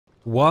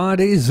What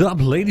is up,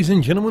 ladies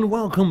and gentlemen?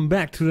 Welcome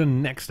back to the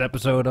next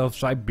episode of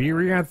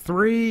Syberia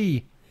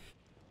 3.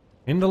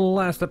 In the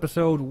last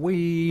episode,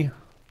 we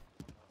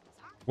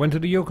went to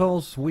the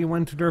yokels, we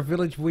went to their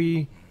village,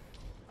 was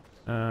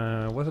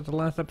it the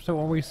last episode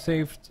when we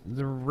saved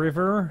the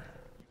river?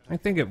 I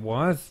think it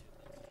was.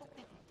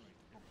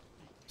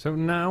 So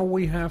now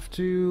we have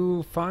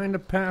to find a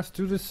path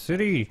to the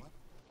city.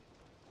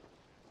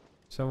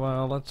 So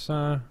let's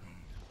go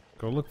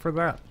look for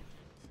that,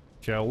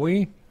 shall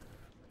we?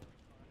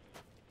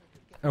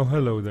 Oh,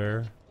 hello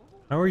there.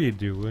 How are you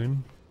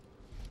doing?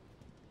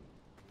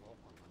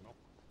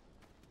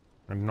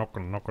 Knock.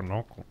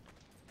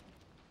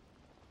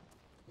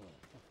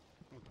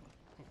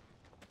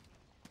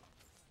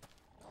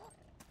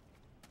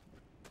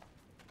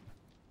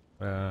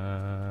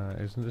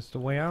 Isn't this the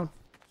way out?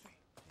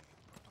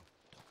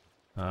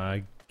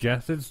 I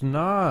guess it's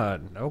not.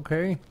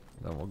 Okay,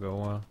 then we'll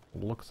go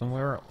look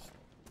somewhere else.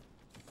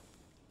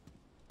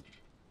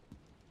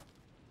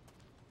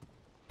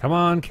 Come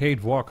on,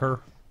 Cade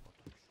Walker.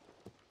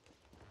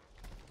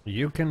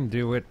 You can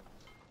do it.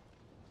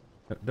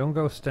 Don't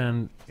go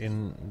stand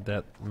in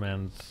that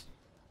man's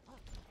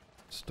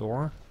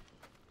store.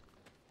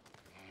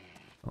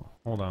 Oh,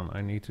 hold on,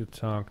 I need to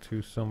talk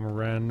to some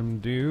random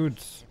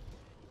dudes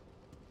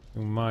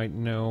who might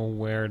know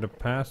where the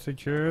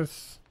passage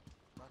is.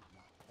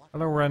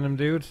 Hello, random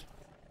dudes.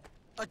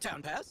 A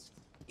town pass?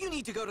 You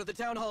need to go to the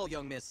town hall,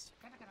 young miss.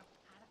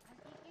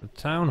 The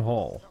town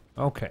hall.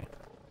 Okay.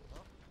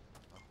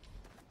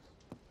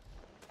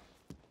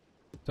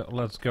 So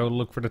let's go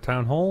look for the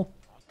town hall.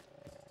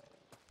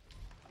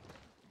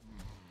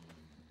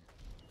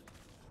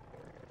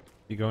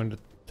 You going to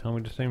tell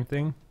me the same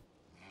thing?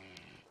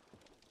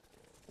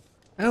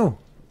 Oh,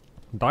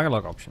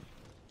 dialogue option.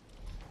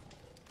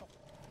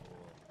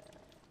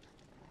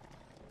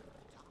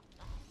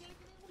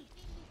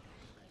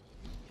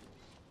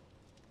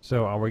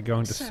 So are we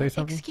going to say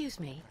something? Excuse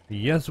me.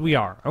 Yes, we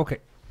are. Okay.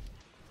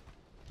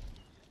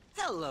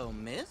 Hello,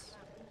 miss.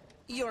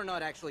 You're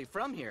not actually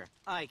from here.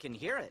 I can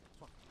hear it.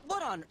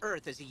 What on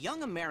earth is a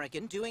young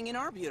American doing in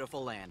our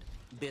beautiful land?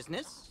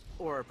 Business?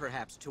 Or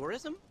perhaps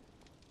tourism?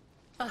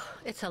 Oh,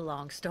 it's a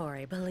long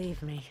story,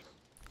 believe me.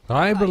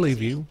 I believe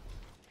see. you.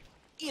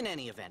 In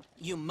any event,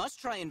 you must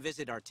try and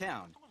visit our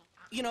town.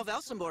 You know,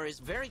 Valsambor is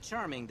very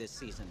charming this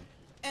season.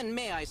 And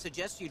may I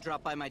suggest you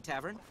drop by my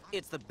tavern?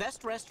 It's the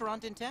best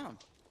restaurant in town.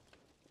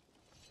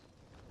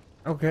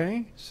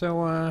 Okay,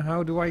 so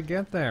how do I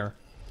get there?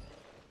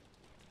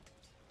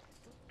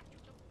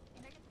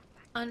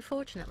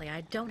 Unfortunately,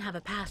 I don't have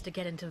a pass to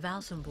get into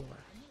Valsambor.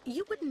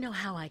 You wouldn't know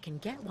how I can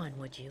get one,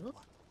 would you?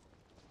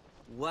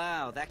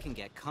 Wow, that can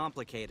get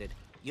complicated.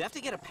 You have to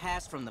get a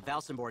pass from the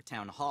Valsambor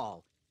Town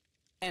Hall.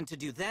 And to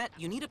do that,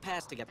 you need a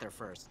pass to get there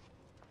first.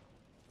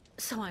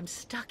 So I'm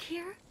stuck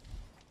here?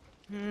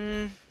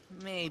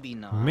 Maybe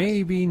not.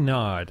 Maybe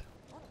not.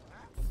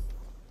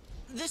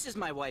 This is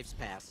my wife's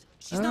pass.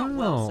 She's not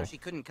well, so Oh. she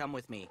couldn't come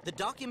with me. The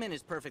document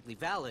is perfectly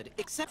valid,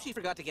 except she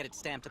forgot to get it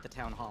stamped at the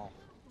town hall.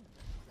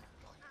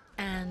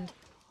 And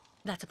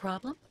that's a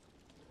problem?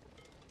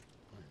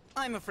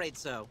 I'm afraid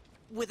so.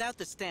 Without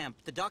the stamp,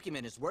 the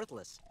document is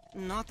worthless.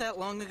 Not that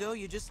long ago,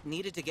 you just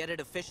needed to get it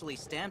officially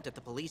stamped at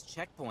the police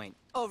checkpoint,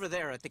 over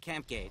there at the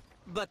camp gate.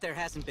 But there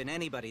hasn't been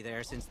anybody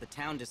there since the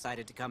town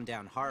decided to come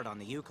down hard on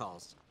the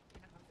U-calls.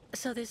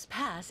 So this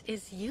pass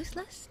is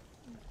useless?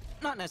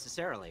 Not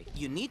necessarily.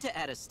 You need to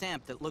add a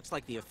stamp that looks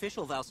like the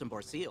official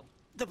Valsambor seal.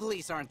 The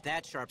police aren't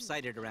that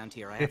sharp-sighted around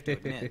here, I have to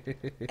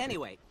admit.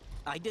 Anyway,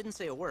 I didn't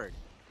say a word.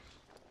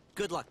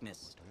 Good luck,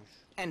 miss.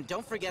 And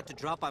don't forget to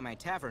drop by my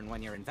tavern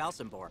when you're in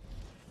Valsambor.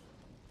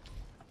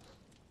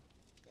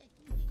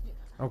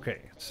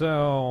 Okay,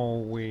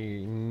 so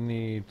we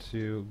need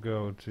to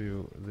go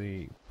to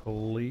the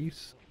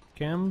police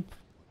camp,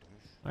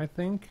 I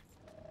think.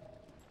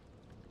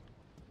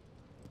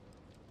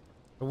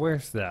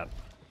 Where's that?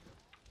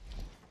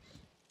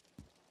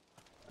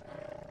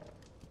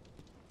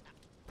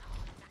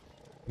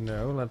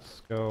 No,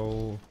 let's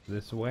go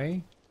this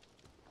way.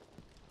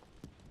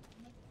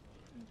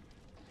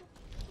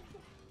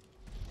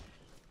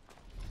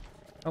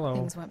 Hello.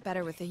 Things went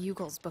better with the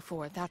Yugels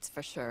before, that's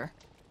for sure.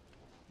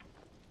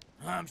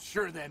 I'm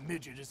sure that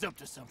midget is up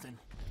to something.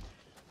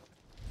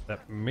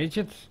 That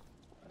midget?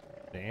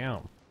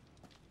 Damn.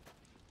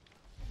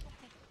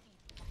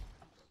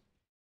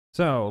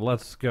 So,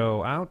 let's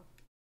go out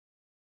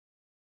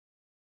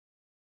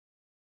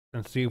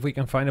and see if we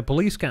can find a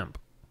police camp.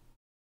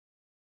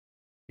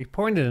 He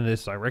pointed in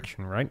this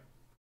direction, right?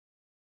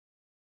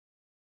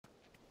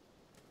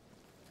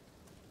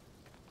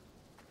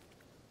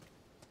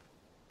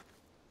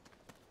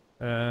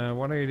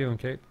 What are you doing,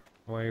 Kate?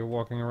 Why are you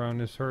walking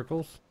around in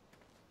circles?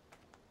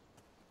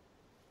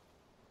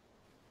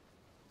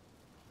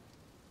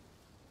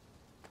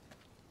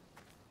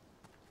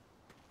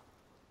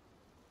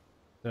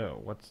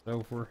 So, what's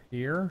over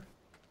here?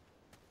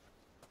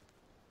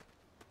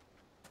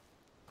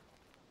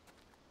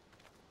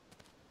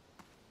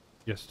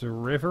 Just a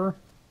river?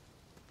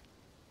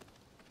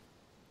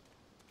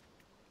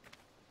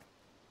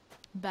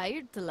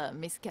 Bairtla,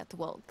 Miss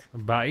Catwalk.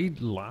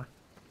 Baidla.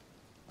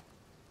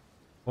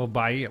 Well,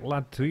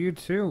 Baidla to you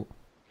too.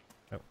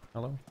 Oh,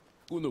 hello.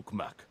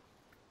 Unukmak.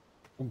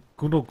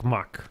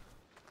 Gudokmak.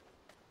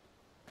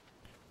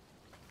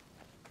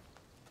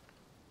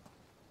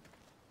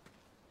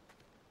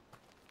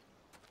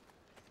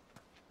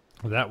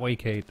 That way,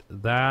 Kate.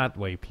 That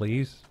way,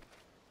 please.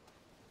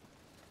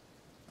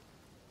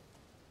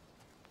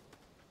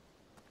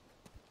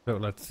 So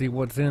let's see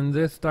what's in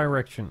this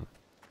direction.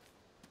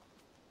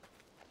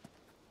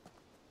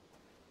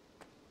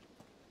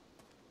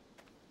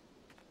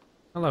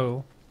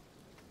 Hello.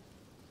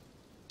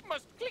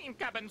 Must clean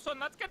cabin so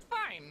nuts get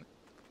fine.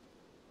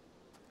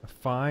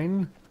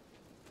 Fine.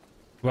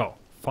 Well,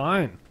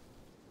 fine.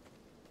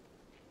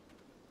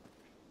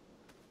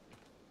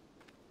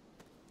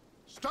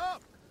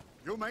 Stop!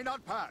 You may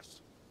not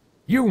pass.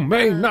 You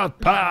may not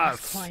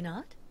pass! Why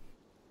not?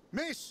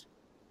 Miss,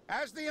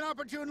 as the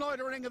inopportune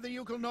loitering of the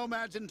Yukon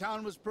nomads in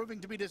town was proving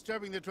to be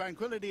disturbing the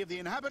tranquility of the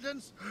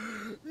inhabitants,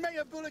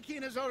 Mayor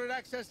Bulakin has ordered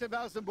access to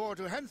Valsambor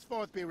to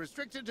henceforth be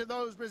restricted to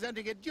those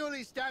presenting a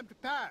duly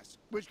stamped pass,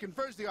 which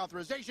confers the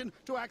authorization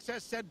to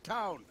access said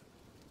town.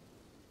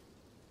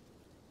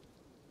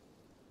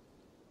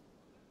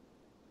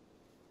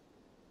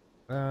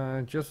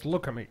 Just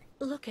look at me.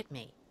 Look at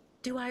me.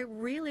 Do I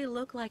really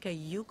look like a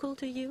yokel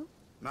to you?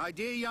 My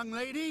dear young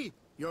lady,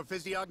 your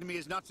physiognomy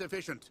is not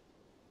sufficient.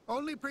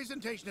 Only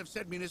presentation of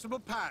said municipal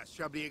pass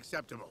shall be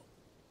acceptable.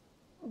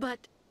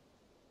 But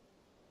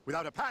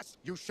Without a pass,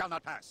 you shall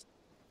not pass.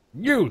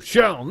 You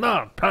shall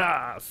not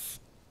pass!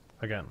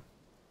 Again.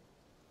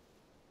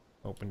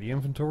 Open the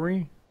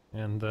inventory,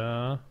 and,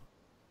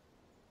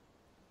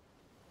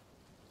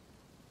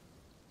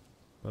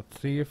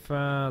 let's see if,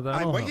 that'll I'm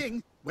help.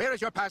 waiting. Where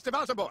is your pass to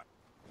Valsambor?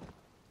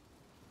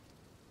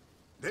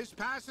 This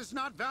pass is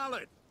not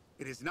valid.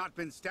 It has not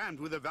been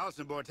stamped with a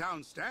Valsambor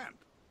town stamp.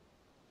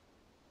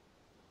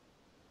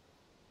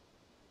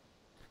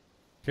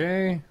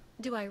 Okay.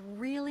 do I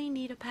really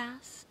need a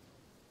pass?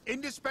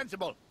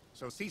 Indispensable.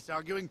 So cease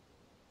arguing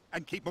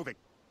and keep moving.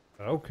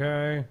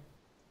 Okay.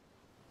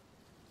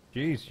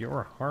 Jeez,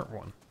 you're a hard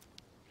one.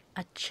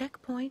 A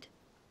checkpoint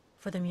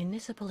for the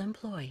municipal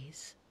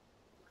employees.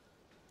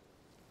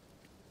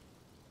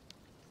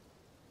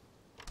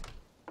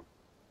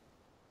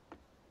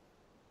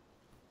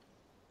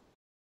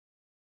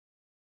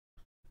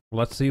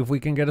 Let's see if we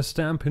can get a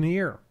stamp in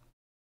here.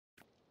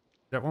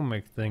 That will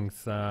make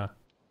things,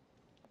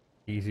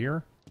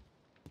 easier.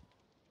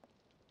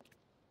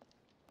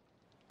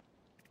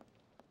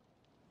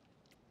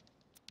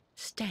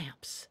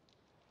 Stamps.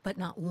 But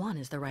not one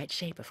is the right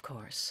shape, of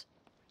course.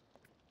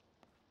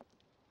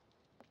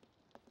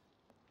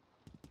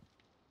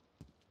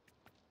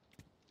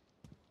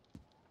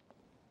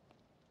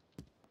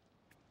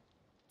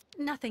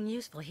 Nothing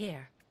useful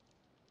here.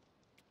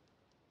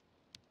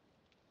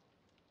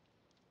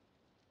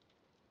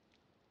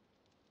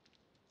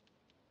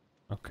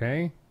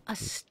 Okay. A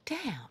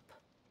stamp.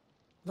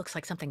 Looks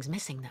like something's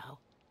missing, though.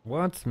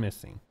 What's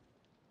missing?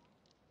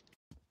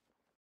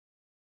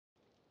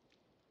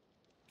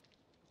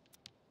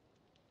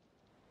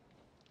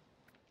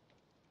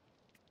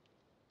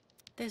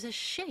 There's a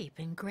shape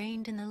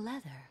ingrained in the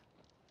leather.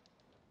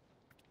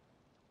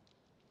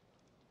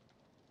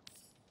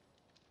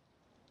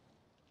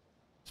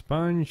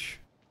 Sponge.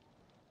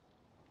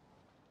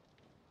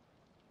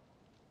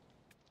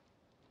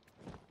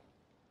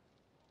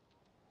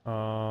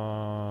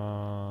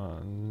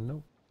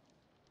 Nope.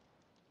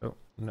 Oh,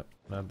 no,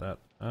 not that.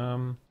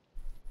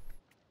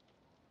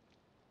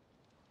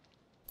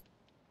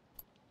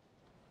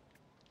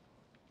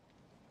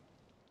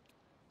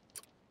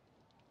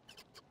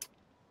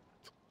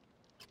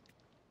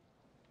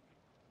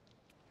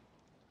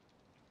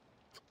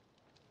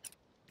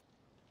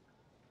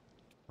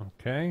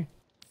 Okay.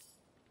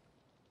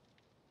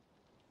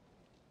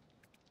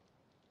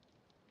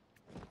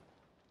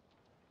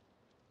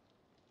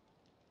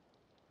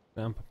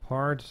 Stamp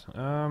apart.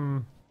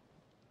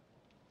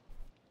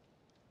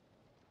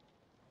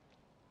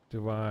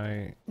 Do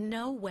I?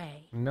 No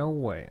way. No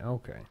way.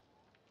 Okay.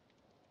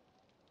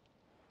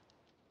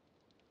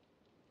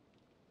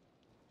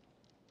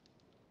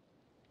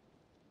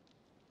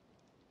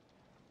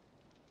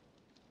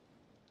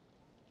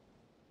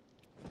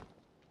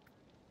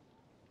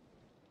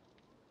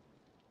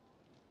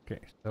 Okay,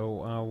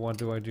 so what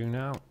do I do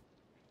now?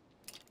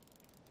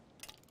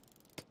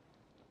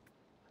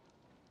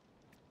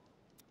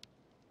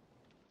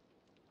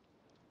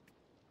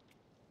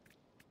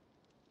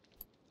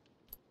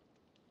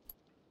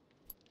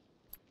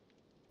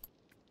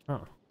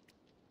 Oh.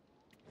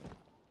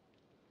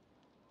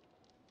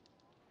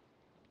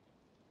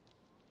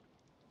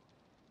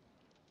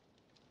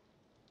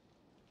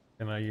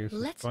 Can I use the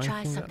Let's sponge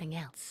try thing? something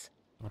else.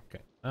 Okay.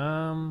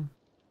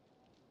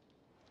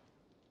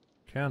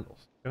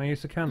 Candles. Can I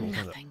use the candles? in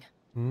it? Nothing.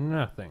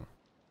 Nothing.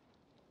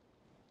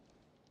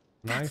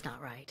 That's Knife?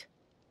 not right.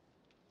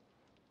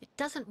 It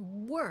doesn't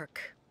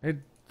work. It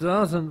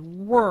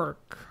doesn't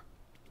work.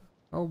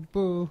 Oh,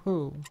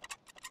 boo-hoo.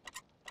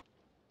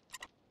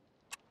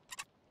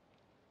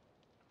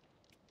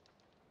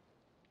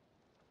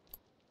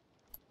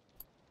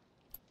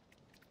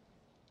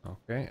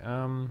 Okay,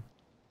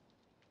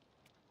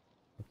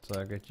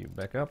 let's get you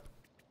back up.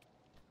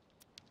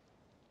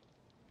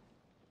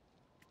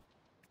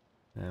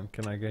 And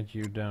can I get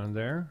you down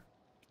there?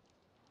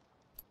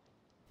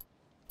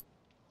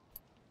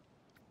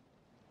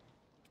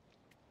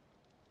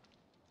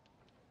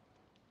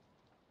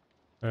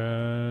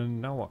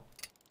 Now what?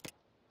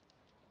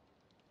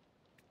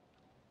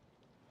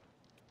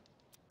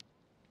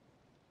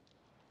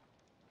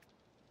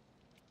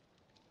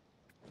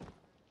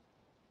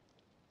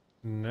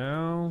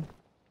 No.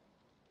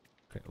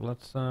 Okay,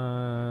 let's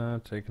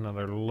take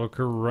another look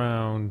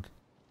around.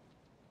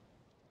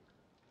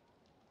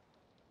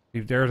 See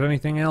if there's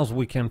anything else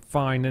we can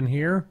find in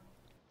here.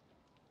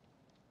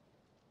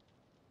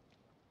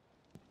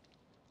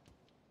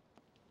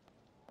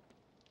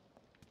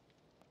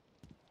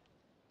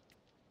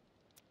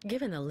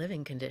 Given the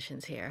living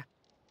conditions here,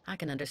 I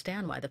can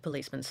understand why the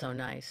policeman's so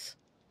nice.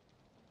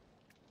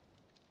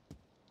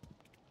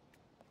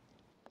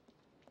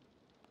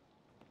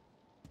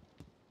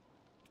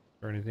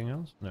 Or anything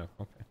else? No,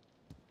 okay.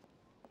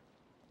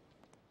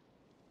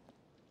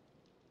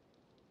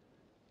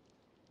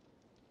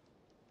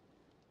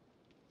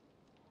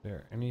 Is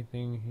there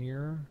anything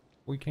here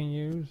we can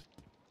use?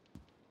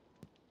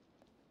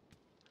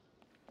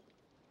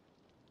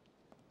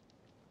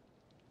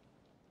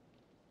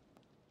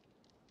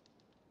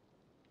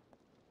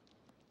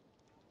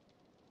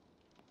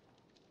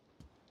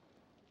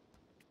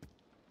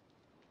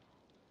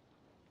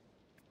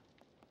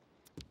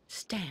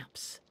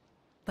 Stamps.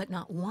 But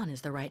not one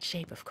is the right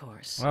shape, of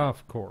course.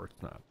 Of course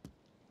not.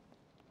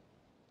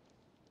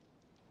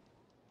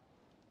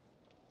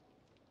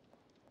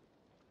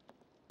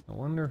 I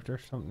wonder if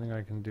there's something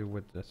I can do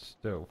with this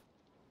stove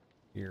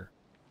here.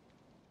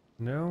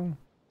 No?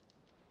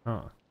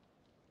 Huh.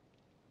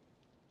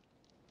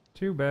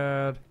 Too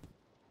bad.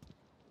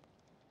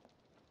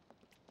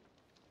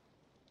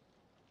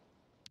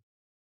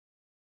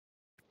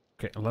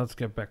 Okay, let's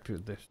get back to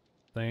this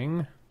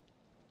thing.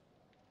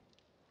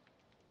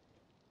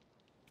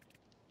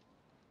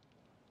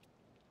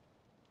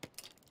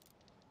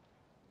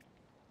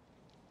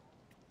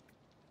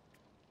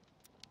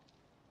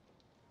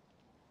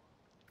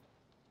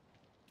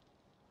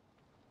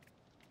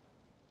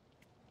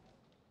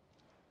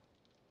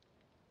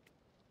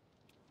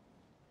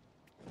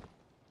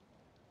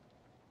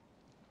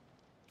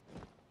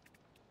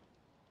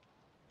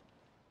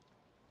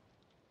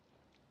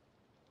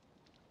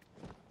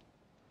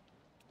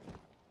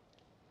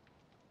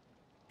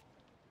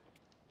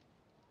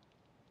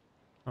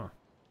 Huh.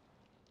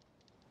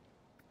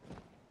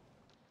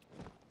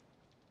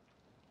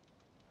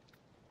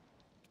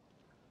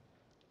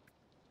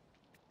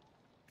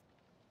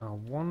 I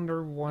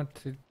wonder what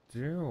to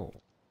do.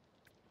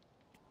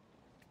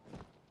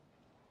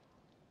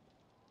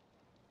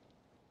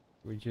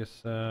 We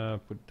just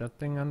put that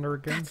thing under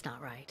again? That's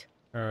not right.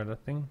 That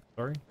thing,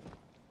 sorry.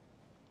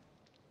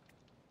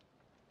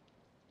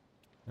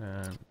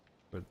 And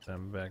put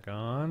them back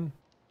on.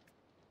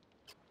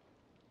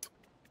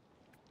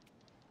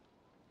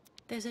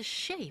 There's a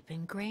shape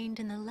ingrained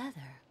in the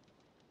leather.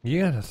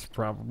 Yeah, that's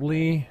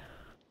probably...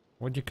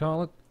 what'd you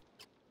call it?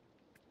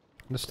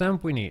 The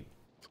stamp we need.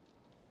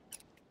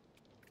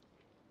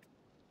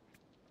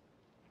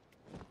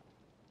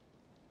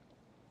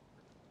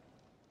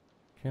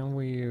 Can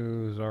we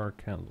use our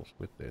candles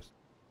with this?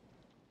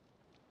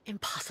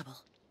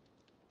 Impossible.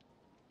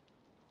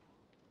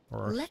 Or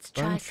our Let's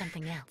try sponge?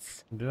 something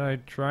else. Did I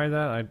try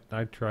that?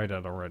 I tried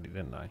that already,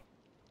 didn't I?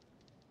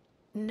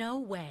 No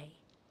way.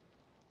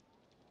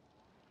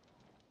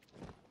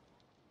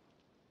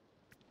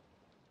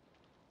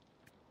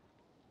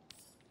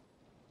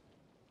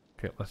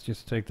 Okay, let's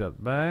just take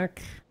that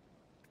back.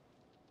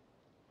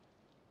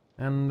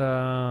 And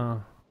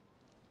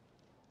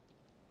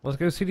let's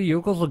go see the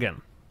yokels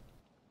again.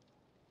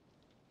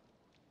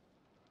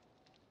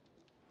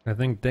 I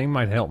think they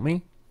might help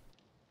me.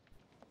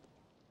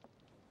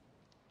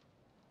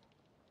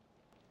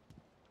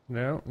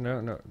 No, no,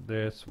 no.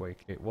 This way,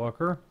 Kate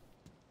Walker.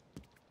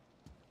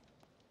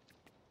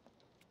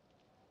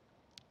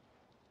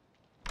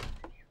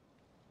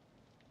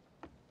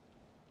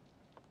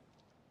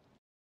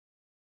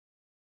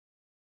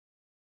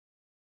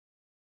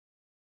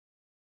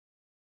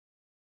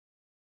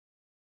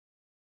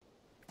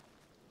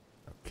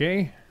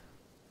 Okay.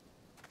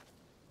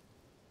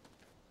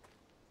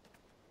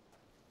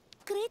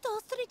 Great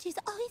ostriches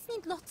always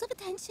need lots of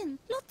attention.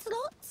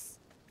 Lots.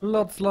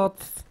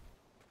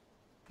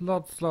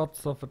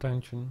 Lots of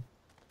attention.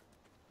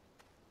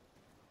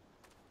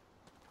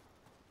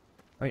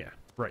 Oh yeah,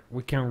 right.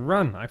 We can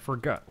run. I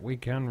forgot. We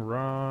can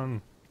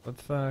run.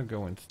 Let's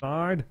go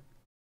inside.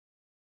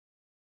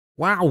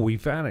 Wow, we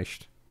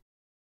vanished.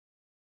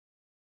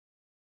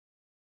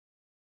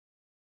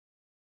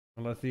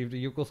 Well, let's see if the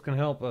yokels can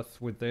help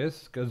us with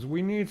this, because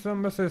we need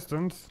some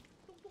assistance.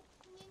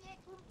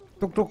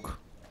 Tuk tuk.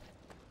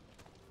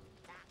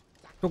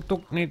 Tuk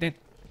tuk, need it.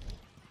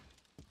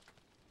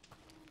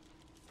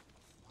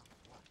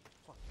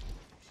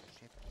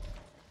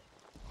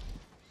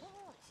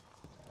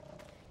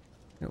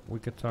 Yeah, we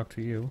could talk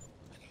to you.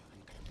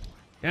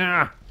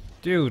 Yeah!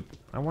 Dude,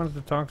 I wanted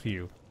to talk to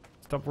you.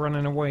 Stop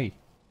running away.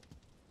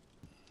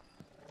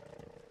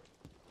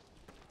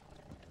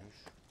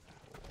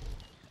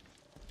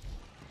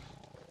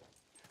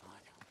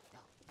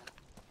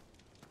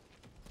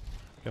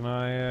 Can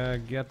I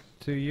get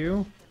to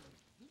you?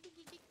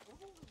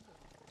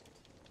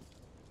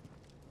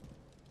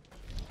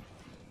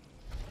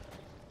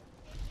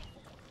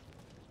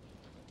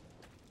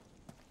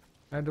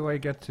 How do I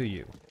get to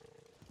you?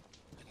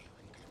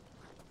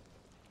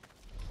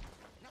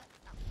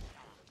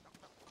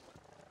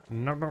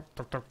 Knock knock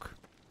knock knock.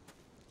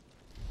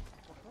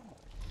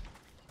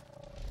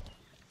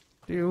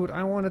 Dude,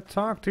 I want to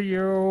talk to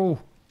you.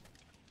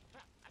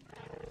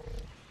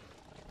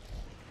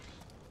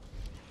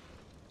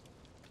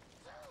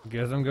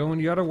 Guess I'm going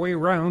the other way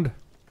around.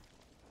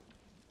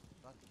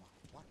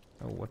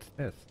 Oh, what's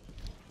this?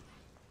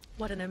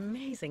 What an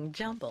amazing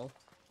jumble.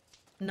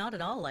 Not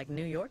at all like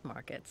New York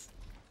markets.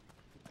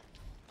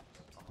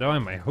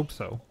 Damn, I hope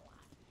so.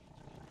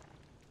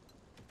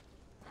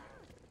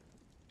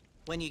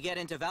 When you get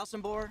into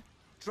Valsenborg,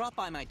 drop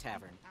by my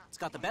tavern. It's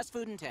got the best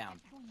food in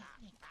town.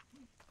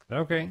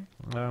 Okay,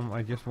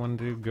 I just wanted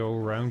to go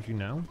around you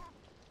now.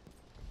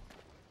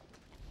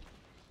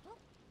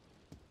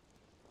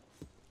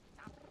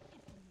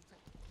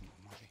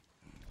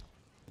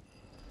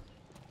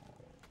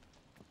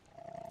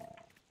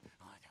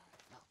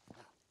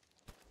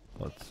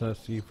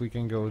 Let's see if we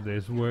can go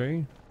this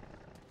way.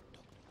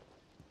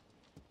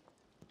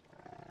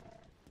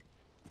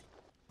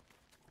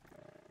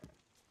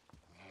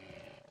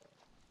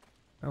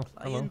 Oh,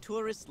 hello. Lion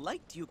tourists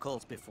liked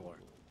Yukal's before.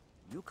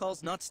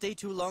 Yukal's not stay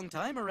too long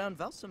time around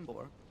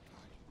Valsenborg.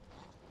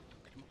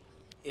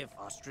 If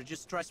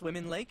ostriches try swim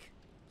in lake,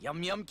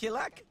 yum yum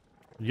kilak.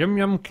 Yum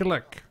yum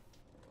kilek.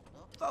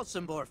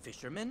 Valsenborg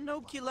fishermen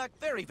know kilak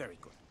very, very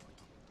good.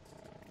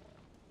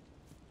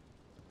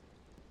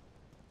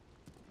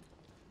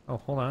 Oh,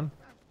 hold on.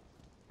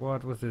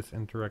 What was this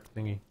interact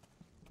thingy?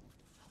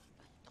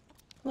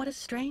 What a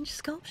strange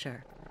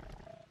sculpture.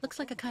 Looks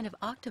like a kind of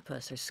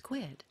octopus or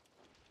squid.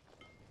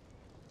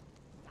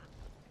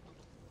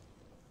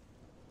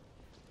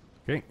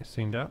 Okay,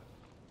 seen that.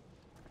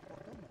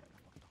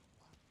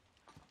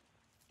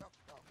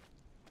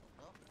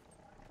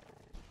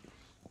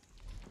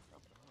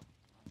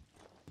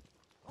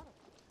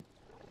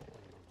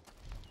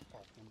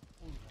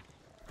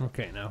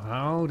 Okay, now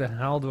how the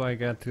hell do I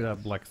get to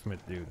that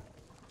blacksmith dude?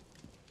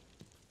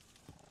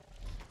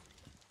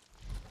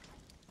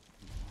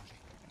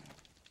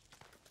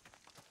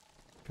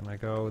 Can I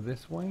go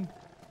this way?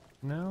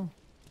 No?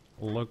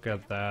 Look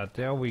at that.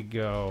 There we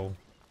go.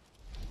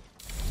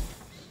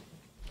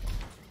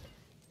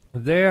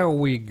 There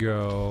we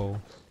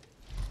go.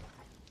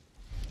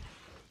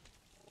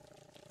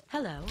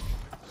 Hello.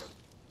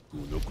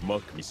 Look,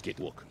 Monk, Miss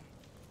Catwalk.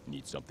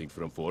 Need something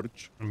from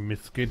Forge?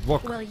 Miss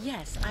Skatewalk. Well,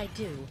 yes, I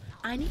do.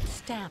 I need a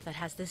stamp that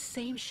has the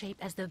same shape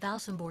as the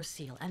Valsenborg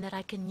seal and that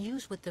I can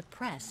use with the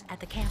press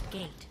at the camp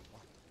gate.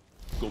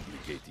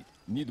 Complicated.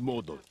 Need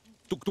model.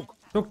 Tuk tuk.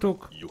 Tuk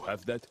tuk. You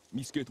have that,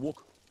 Miss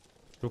Catwalk?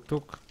 Tuk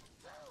tuk.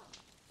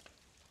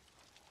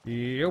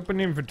 The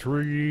open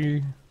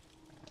inventory.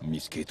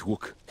 Miss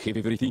Catwalk, have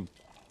everything.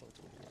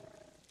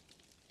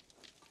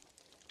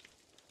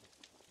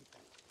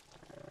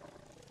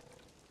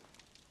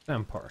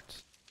 Stamp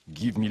parts.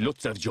 Give me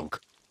lots of junk,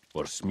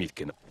 or Smith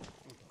can...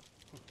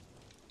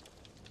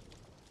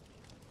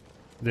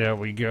 There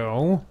we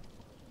go.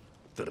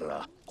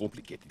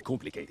 Complicated,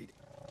 complicated.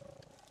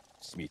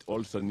 Smith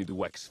also need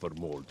wax for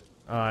mold.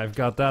 I've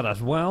got that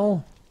as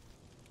well.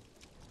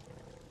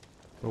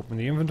 Open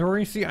the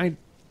inventory. See, I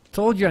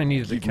told you I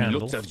needed the Give me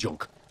candles. lots of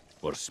junk,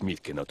 or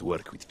Smith cannot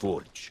work with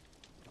Forge.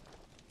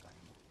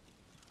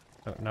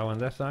 Oh, now on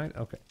that side?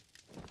 Okay.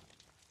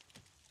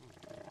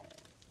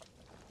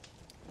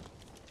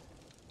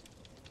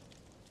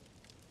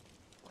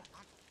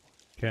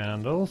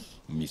 Candles.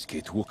 Miss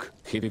Catwalk,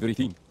 have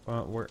everything.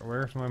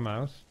 Where's my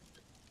mouse?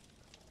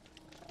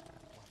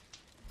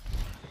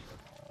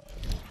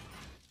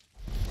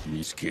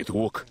 Miss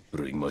Catwalk,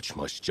 bring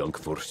much junk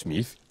for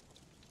Smith.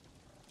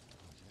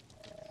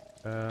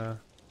 Do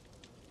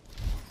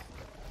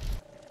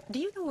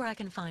you know where I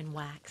can find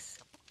wax?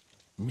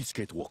 Miss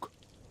Catwalk,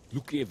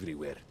 look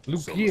everywhere.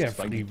 Look So must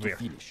find it to everywhere.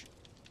 finish.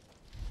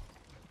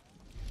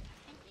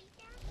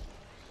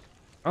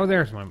 Oh,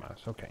 there's my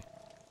mouse. Okay.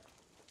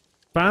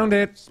 Found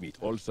it. Smith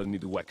also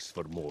need wax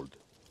for mold.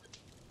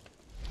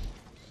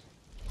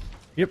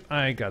 Yep,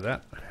 I got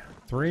that.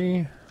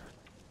 3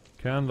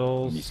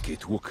 candles. Miss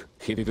Catwalk,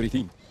 have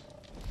everything.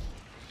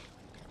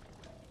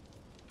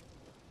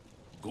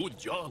 Good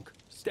junk.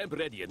 Stamp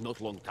ready in not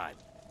long time.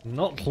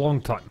 Not long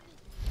time.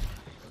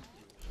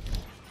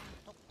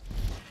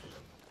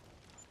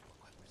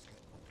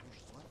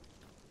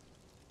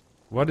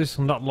 What is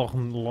not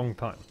long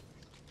time?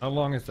 How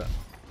long is that?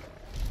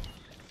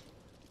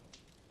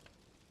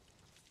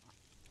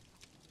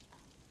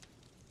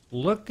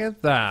 Look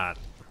at that.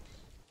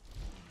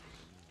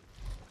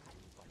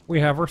 We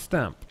have our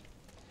stamp.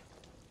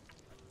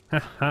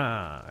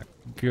 Haha.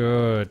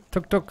 Good.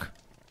 Tuk tuk.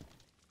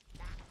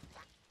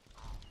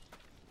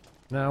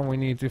 Now we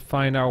need to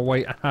find our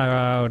way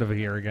out of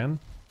here again.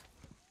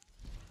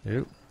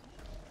 Yep.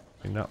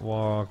 Do not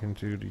walk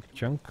into the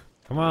chunk.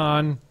 Come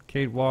on,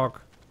 Kate,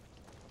 walk.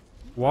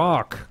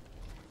 Walk!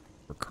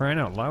 For crying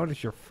out loud,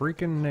 is your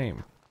freaking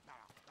name.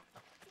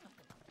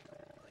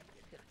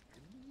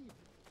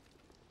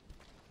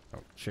 Oh,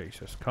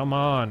 Jesus, come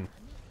on.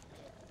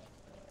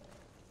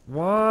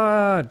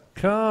 What?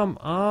 Come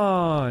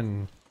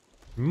on!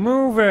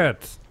 Move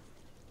it!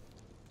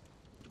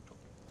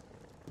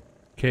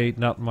 Kate,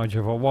 not much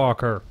of a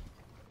walker.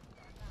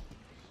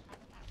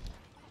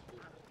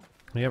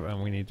 Yep,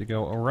 and we need to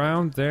go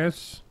around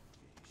this.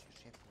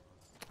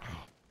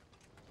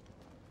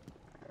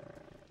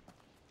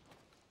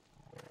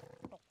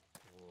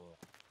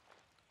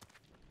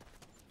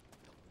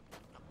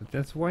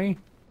 This way?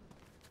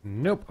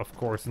 Nope, of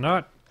course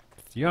not.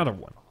 It's the other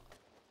one.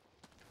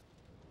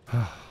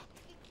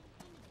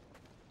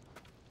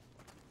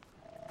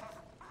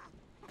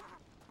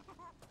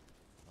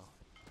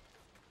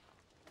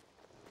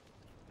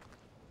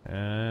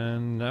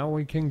 And now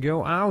we can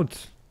go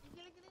out.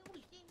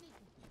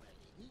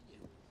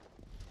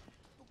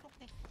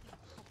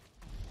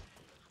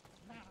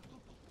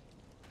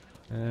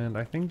 And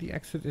I think the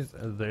exit is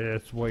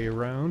this way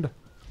around.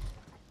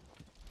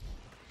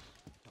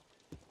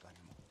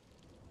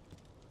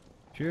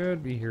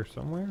 Should be here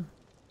somewhere.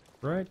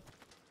 Right?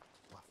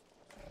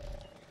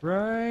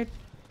 Right?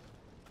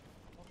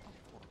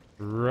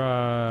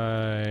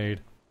 Right.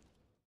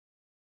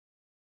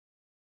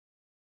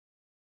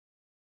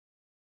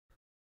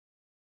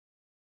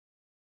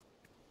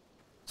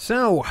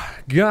 So,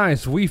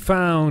 guys, we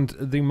found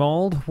the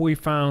mold, we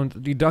found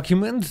the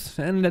documents,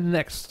 and the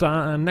next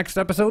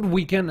episode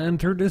we can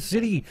enter the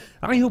city.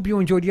 I hope you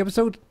enjoyed the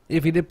episode.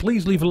 If you did,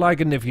 please leave a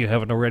like, and if you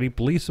haven't already,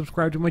 please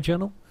subscribe to my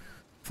channel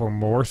for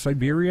more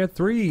Syberia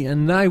 3,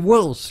 and I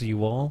will see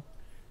you all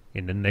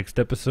in the next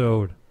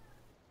episode.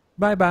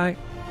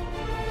 Bye-bye.